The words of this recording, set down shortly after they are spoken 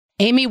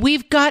Amy,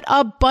 we've got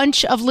a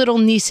bunch of little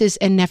nieces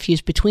and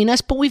nephews between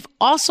us, but we've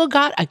also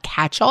got a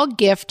catch-all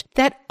gift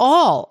that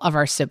all of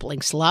our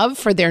siblings love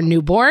for their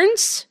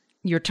newborns.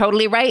 You're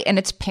totally right, and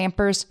it's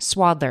Pampers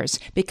Swaddlers,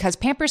 because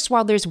Pampers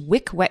Swaddlers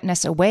wick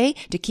wetness away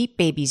to keep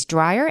babies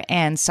drier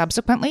and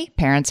subsequently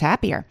parents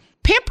happier.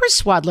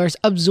 Pampers Swaddlers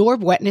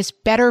absorb wetness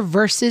better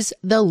versus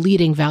the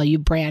leading value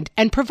brand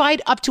and provide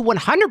up to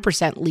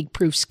 100%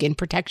 leak-proof skin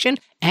protection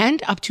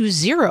and up to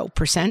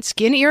 0%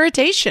 skin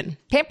irritation.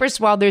 Pampers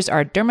Swaddlers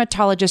are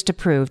dermatologist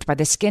approved by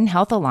the Skin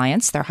Health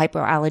Alliance. They're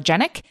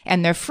hypoallergenic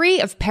and they're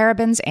free of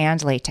parabens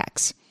and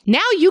latex. Now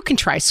you can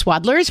try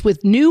Swaddlers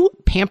with new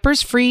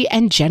Pampers-free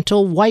and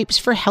gentle wipes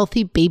for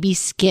healthy baby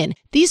skin.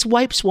 These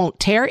wipes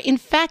won't tear. In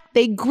fact,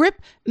 they grip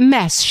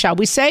mess, shall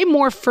we say,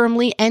 more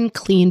firmly and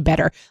clean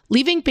better,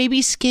 leaving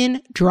baby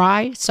skin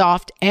dry,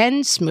 soft,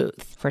 and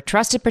smooth. For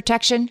trusted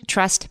protection,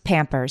 trust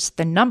Pampers,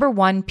 the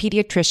 #1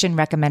 pediatrician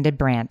recommended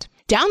brand.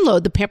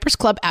 Download the Pampers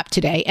Club app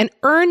today and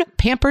earn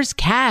Pampers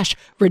Cash.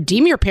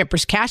 Redeem your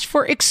Pampers Cash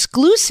for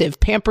exclusive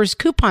Pampers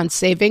coupon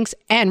savings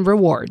and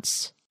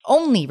rewards.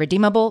 Only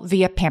redeemable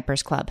via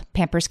Pampers Club.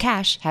 Pampers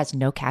Cash has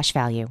no cash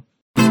value.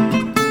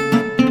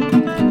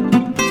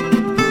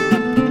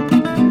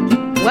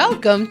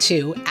 Welcome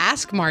to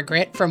Ask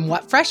Margaret from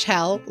What Fresh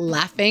Hell,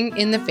 Laughing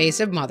in the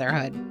Face of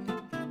Motherhood.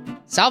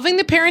 Solving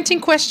the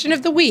parenting question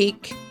of the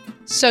week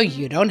so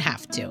you don't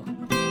have to.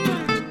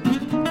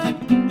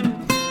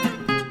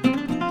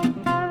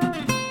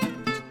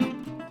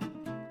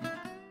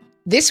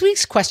 This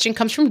week's question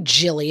comes from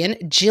Jillian.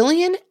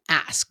 Jillian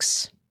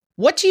asks,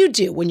 what do you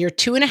do when your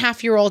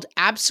 2.5-year-old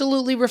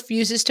absolutely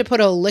refuses to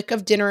put a lick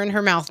of dinner in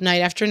her mouth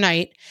night after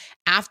night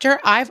after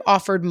I've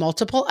offered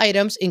multiple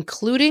items,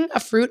 including a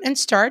fruit and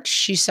starch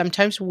she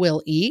sometimes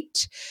will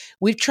eat?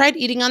 We've tried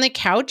eating on the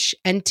couch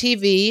and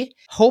TV,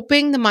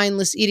 hoping the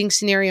mindless eating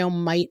scenario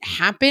might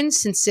happen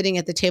since sitting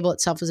at the table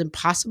itself is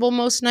impossible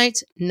most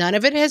nights. None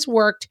of it has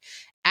worked.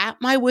 At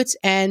my wit's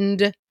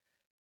end,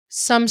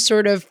 some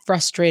sort of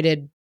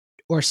frustrated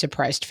or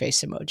surprised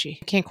face emoji.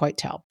 I can't quite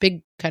tell.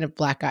 Big kind of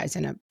black eyes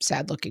and a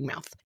sad looking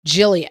mouth.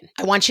 Jillian,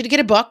 I want you to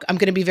get a book. I'm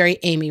going to be very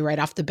Amy right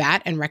off the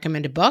bat and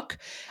recommend a book.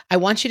 I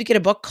want you to get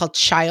a book called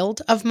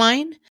Child of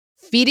Mine,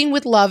 Feeding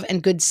with Love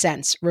and Good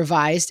Sense,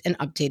 revised and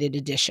updated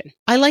edition.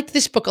 I like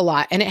this book a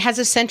lot, and it has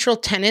a central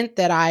tenet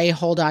that I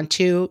hold on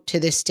to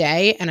this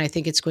day, and I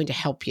think it's going to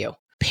help you.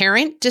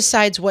 Parent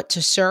decides what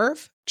to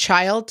serve.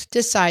 Child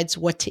decides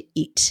what to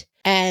eat.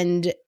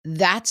 And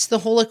that's the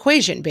whole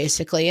equation,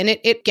 basically. And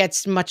it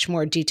gets much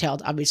more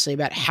detailed, obviously,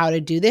 about how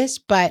to do this.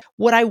 But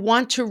what I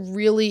want to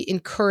really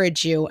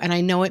encourage you, and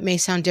I know it may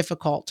sound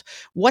difficult,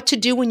 what to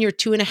do when your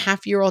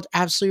 2.5-year-old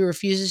absolutely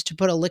refuses to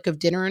put a lick of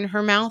dinner in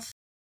her mouth?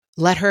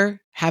 Let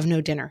her have no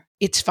dinner.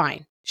 It's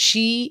fine.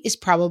 She is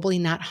probably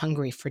not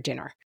hungry for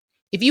dinner.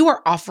 If you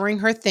are offering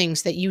her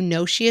things that you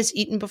know she has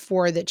eaten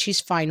before that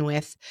she's fine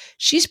with,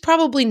 she's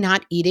probably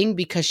not eating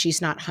because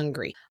she's not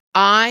hungry.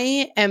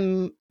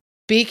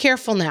 Be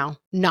careful now,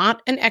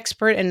 not an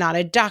expert and not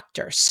a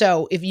doctor.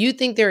 So if you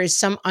think there is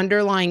some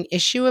underlying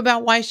issue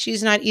about why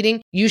she's not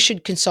eating, you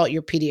should consult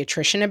your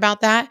pediatrician about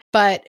that.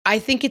 But I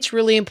think it's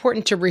really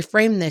important to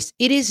reframe this.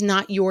 It is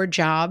not your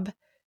job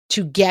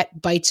to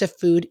get bites of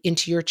food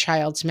into your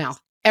child's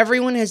mouth.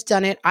 Everyone has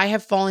done it. I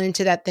have fallen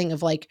into that thing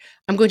of like,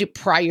 I'm going to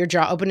pry your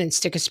jaw open and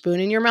stick a spoon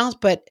in your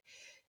mouth. But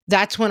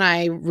that's when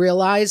I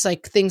realize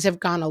like things have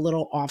gone a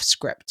little off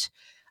script.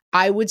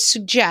 I would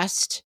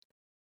suggest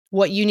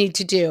what you need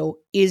to do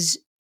is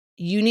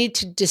you need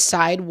to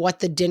decide what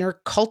the dinner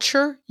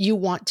culture you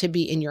want to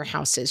be in your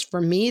house is. For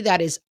me,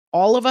 that is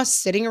all of us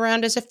sitting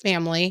around as a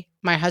family,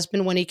 my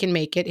husband when he can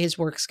make it, his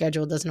work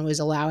schedule doesn't always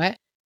allow it,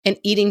 and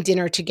eating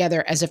dinner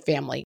together as a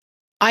family.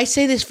 I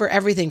say this for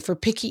everything, for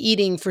picky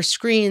eating, for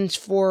screens,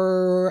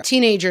 for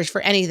teenagers,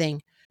 for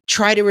anything.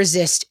 Try to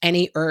resist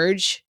any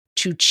urge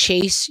to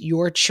chase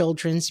your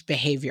children's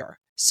behavior.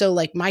 So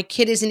like my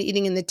kid isn't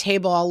eating in the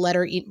table, I'll let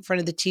her eat in front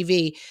of the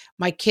TV.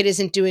 My kid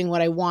isn't doing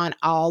what I want,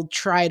 I'll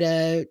try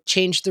to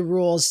change the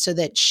rules so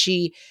that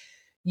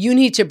you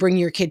need to bring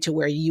your kid to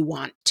where you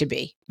want to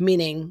be.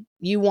 Meaning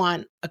you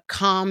want a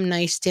calm,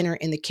 nice dinner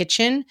in the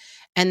kitchen.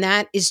 And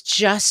that is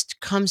just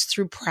comes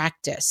through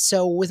practice.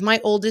 So with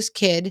my oldest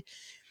kid,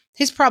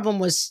 his problem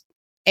was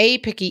A,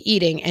 picky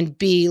eating, and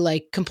B,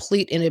 like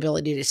complete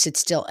inability to sit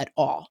still at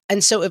all.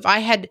 And so if I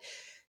had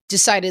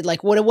decided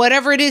like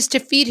whatever it is to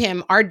feed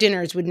him, our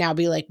dinners would now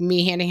be like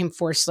me handing him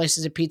 4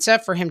 slices of pizza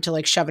for him to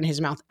like shove in his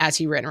mouth as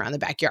he ran around the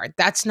backyard.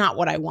 That's not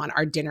what I want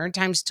our dinner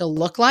times to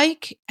look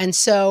like. And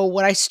so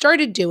what I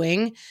started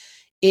doing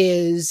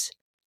is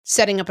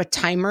setting up a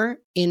timer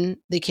in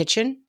the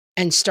kitchen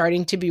and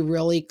starting to be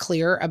really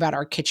clear about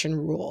our kitchen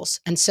rules.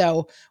 And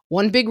so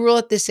one big rule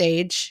at this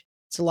age,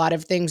 it's a lot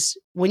of things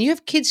when you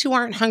have kids who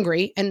aren't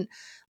hungry, and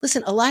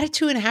listen, a lot of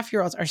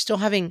 2.5-year-olds are still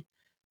having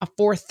a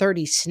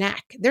 4:30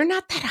 snack. They're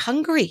not that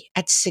hungry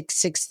at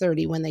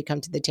 6:30 when they come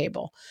to the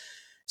table.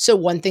 So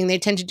one thing they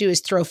tend to do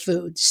is throw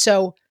food.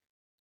 So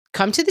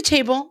come to the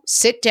table,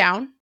 sit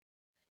down.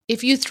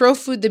 If you throw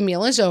food, the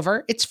meal is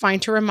over. It's fine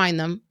to remind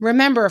them.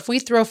 Remember, if we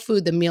throw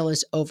food, the meal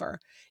is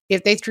over.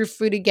 If they threw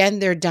food again,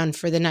 they're done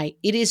for the night.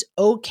 It is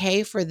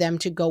okay for them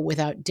to go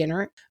without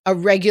dinner. A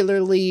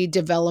regularly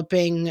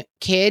developing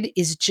kid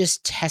is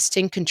just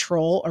testing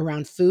control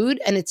around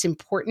food. And it's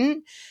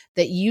important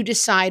that you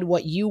decide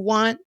what you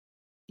want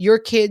your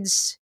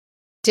kids'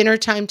 dinner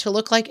time to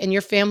look like and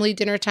your family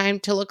dinner time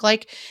to look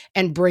like,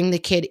 and bring the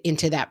kid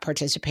into that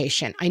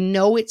participation. I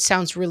know it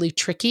sounds really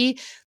tricky.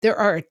 There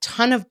are a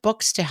ton of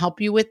books to help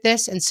you with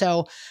this. And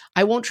so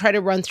I won't try to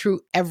run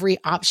through every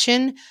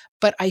option,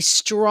 but I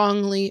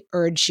strongly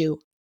urge you,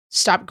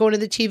 stop going to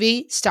the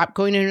TV, stop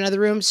going in another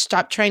room,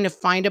 stop trying to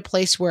find a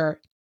place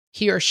where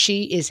he or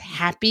she is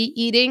happy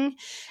eating,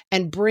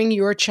 and bring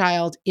your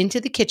child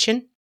into the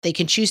kitchen. They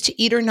can choose to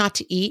eat or not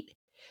to eat.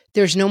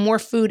 There's no more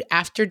food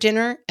after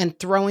dinner, and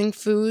throwing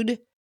food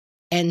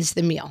ends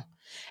the meal.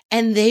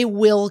 And they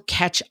will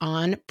catch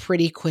on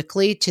pretty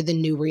quickly to the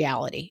new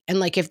reality.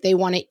 And like if they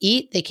want to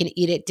eat, they can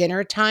eat at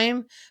dinner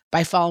time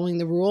by following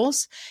the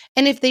rules.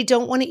 And if they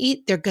don't want to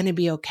eat, they're going to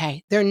be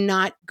okay. They're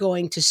not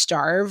going to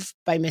starve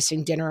by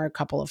missing dinner a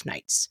couple of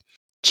nights.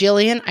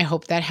 Jillian, I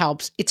hope that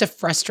helps. It's a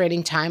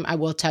frustrating time. I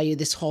will tell you,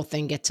 this whole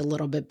thing gets a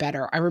little bit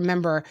better. I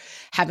remember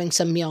having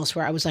some meals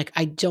where I was like,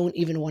 I don't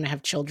even want to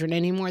have children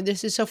anymore.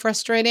 This is so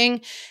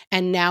frustrating.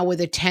 And now with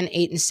a 10,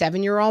 8, and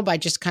 7-year-old, by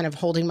just kind of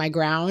holding my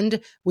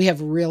ground, we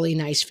have really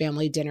nice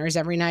family dinners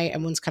every night.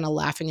 Everyone's kind of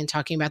laughing and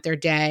talking about their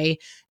day,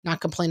 not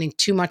complaining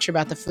too much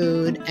about the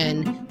food,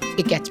 and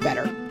it gets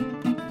better.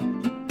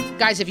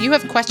 Guys, if you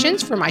have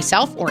questions for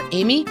myself or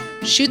Amy,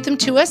 shoot them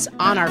to us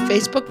on our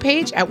Facebook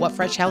page at What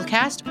Fresh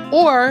Hellcast,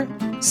 or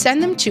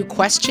send them to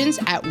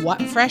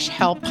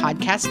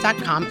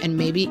questions@whatfreshhellpodcast.com, and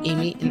maybe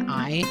Amy and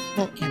I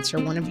will answer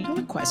one of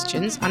your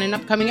questions on an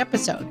upcoming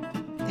episode.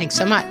 Thanks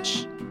so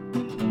much.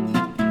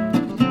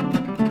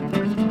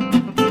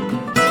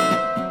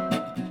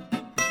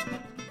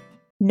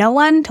 No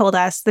one told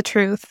us the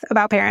truth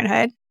about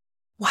parenthood.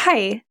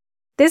 Why?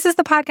 This is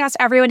the podcast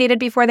everyone needed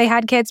before they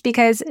had kids,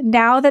 because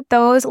now that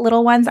those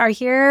little ones are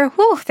here,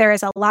 there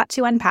is a lot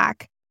to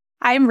unpack.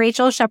 I'm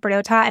Rachel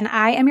Shepardota, and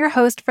I am your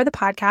host for the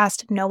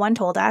podcast No One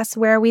Told Us,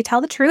 where we tell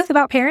the truth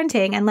about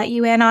parenting and let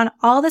you in on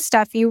all the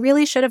stuff you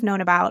really should have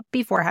known about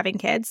before having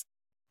kids.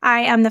 I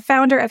am the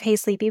founder of Hey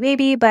Sleepy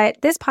Baby, but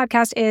this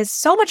podcast is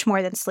so much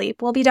more than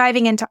sleep. We'll be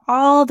diving into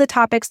all the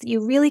topics that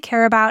you really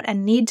care about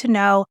and need to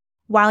know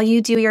while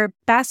you do your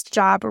best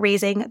job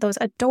raising those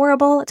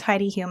adorable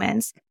tiny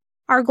humans.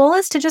 Our goal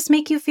is to just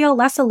make you feel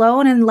less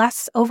alone and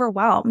less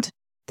overwhelmed.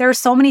 There are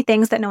so many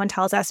things that no one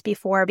tells us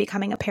before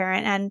becoming a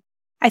parent, and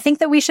I think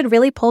that we should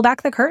really pull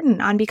back the curtain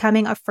on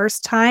becoming a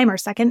first-time or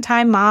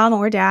second-time mom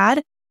or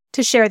dad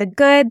to share the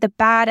good, the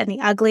bad, and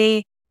the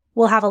ugly.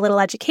 We'll have a little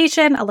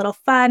education, a little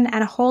fun,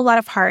 and a whole lot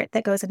of heart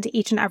that goes into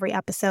each and every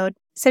episode.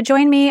 So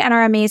join me and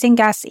our amazing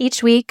guests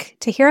each week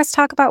to hear us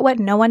talk about what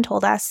no one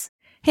told us.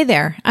 Hey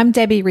there, I'm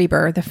Debbie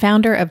Reber, the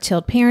founder of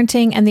Tilt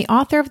Parenting and the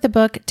author of the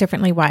book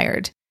Differently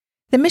Wired.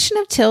 The mission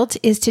of Tilt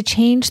is to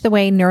change the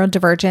way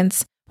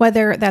neurodivergence,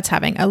 whether that's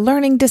having a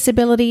learning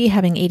disability,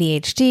 having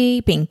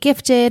ADHD, being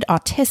gifted,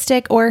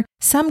 autistic, or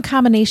some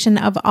combination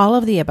of all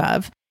of the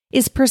above,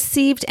 is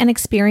perceived and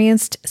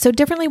experienced so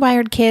differently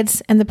wired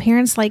kids and the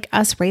parents like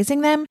us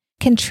raising them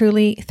can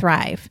truly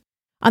thrive.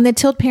 On the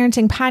Tilt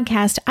Parenting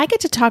podcast, I get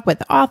to talk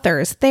with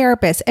authors,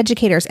 therapists,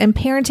 educators, and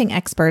parenting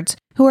experts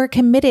who are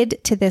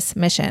committed to this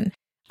mission.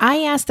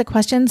 I ask the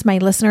questions my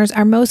listeners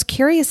are most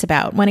curious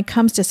about when it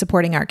comes to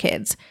supporting our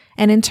kids.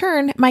 And in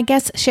turn, my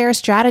guests share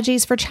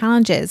strategies for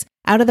challenges,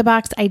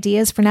 out-of-the-box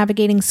ideas for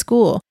navigating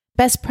school,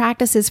 best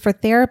practices for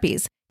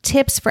therapies,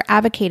 tips for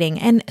advocating,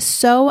 and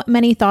so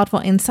many thoughtful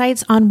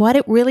insights on what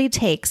it really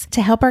takes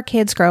to help our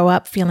kids grow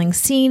up feeling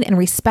seen and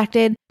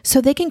respected so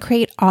they can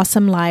create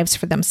awesome lives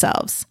for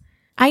themselves.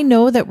 I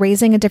know that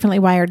raising a differently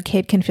wired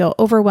kid can feel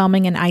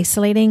overwhelming and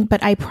isolating,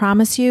 but I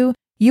promise you,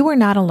 you are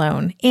not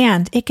alone,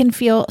 and it can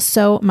feel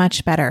so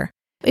much better.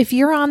 If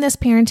you're on this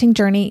parenting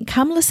journey,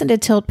 come listen to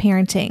Tilt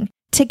Parenting.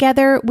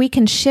 Together, we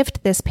can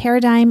shift this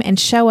paradigm and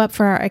show up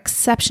for our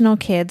exceptional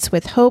kids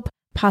with hope,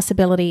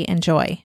 possibility, and joy.